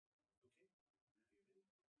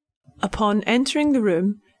Upon entering the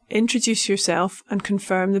room, introduce yourself and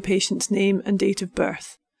confirm the patient's name and date of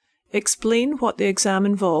birth. Explain what the exam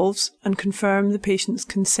involves and confirm the patient's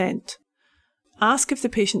consent. Ask if the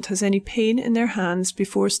patient has any pain in their hands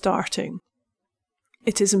before starting.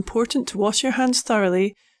 It is important to wash your hands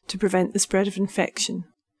thoroughly to prevent the spread of infection.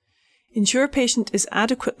 Ensure patient is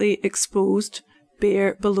adequately exposed,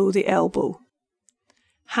 bare below the elbow.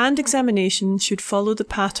 Hand examination should follow the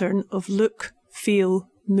pattern of look, feel,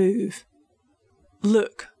 move.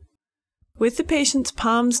 Look. With the patient's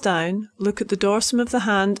palms down, look at the dorsum of the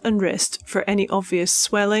hand and wrist for any obvious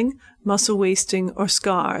swelling, muscle wasting or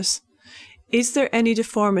scars. Is there any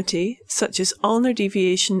deformity, such as ulnar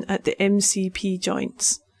deviation at the MCP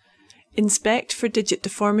joints? Inspect for digit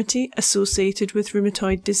deformity associated with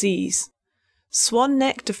rheumatoid disease. Swan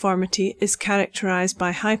neck deformity is characterized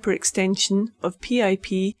by hyperextension of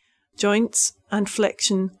PIP joints and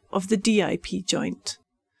flexion of the DIP joint.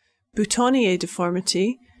 Boutonniere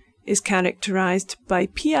deformity is characterized by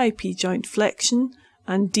PIP joint flexion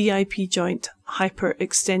and DIP joint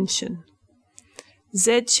hyperextension.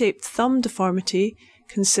 Z-shaped thumb deformity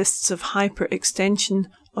consists of hyperextension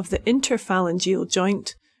of the interphalangeal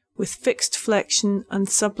joint with fixed flexion and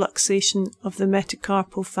subluxation of the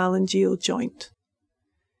metacarpophalangeal joint.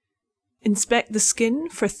 Inspect the skin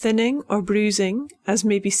for thinning or bruising, as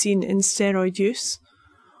may be seen in steroid use.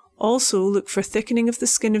 Also look for thickening of the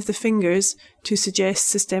skin of the fingers to suggest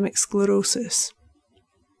systemic sclerosis.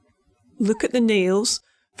 Look at the nails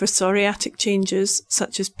for psoriatic changes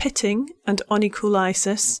such as pitting and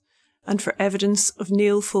onycholysis, and for evidence of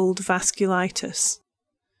nail fold vasculitis.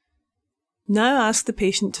 Now ask the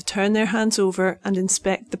patient to turn their hands over and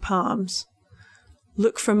inspect the palms.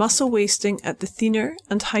 Look for muscle wasting at the thenar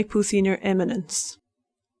and hypothenar eminence.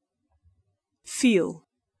 Feel.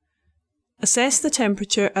 Assess the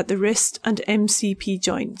temperature at the wrist and MCP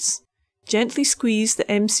joints. Gently squeeze the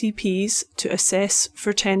MCPs to assess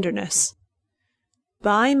for tenderness.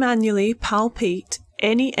 Bimanually palpate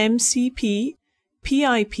any MCP,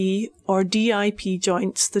 PIP or DIP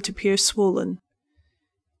joints that appear swollen.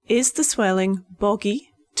 Is the swelling boggy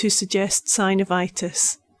to suggest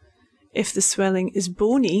synovitis? If the swelling is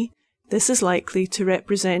bony, this is likely to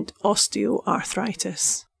represent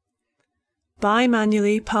osteoarthritis.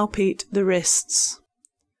 Bimanually palpate the wrists.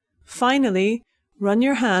 Finally, run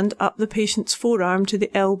your hand up the patient's forearm to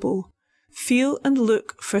the elbow. Feel and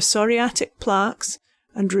look for psoriatic plaques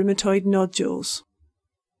and rheumatoid nodules.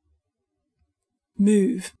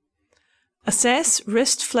 Move. Assess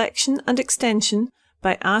wrist flexion and extension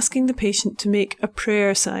by asking the patient to make a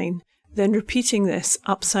prayer sign, then repeating this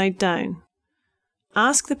upside down.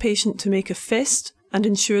 Ask the patient to make a fist and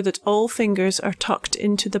ensure that all fingers are tucked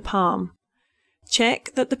into the palm.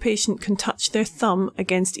 Check that the patient can touch their thumb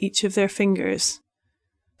against each of their fingers.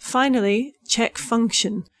 Finally, check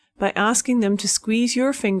function by asking them to squeeze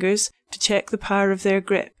your fingers to check the power of their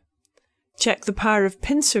grip. Check the power of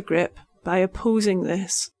pincer grip by opposing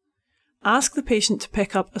this. Ask the patient to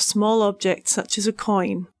pick up a small object such as a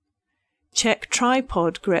coin. Check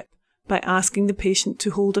tripod grip by asking the patient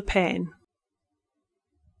to hold a pen.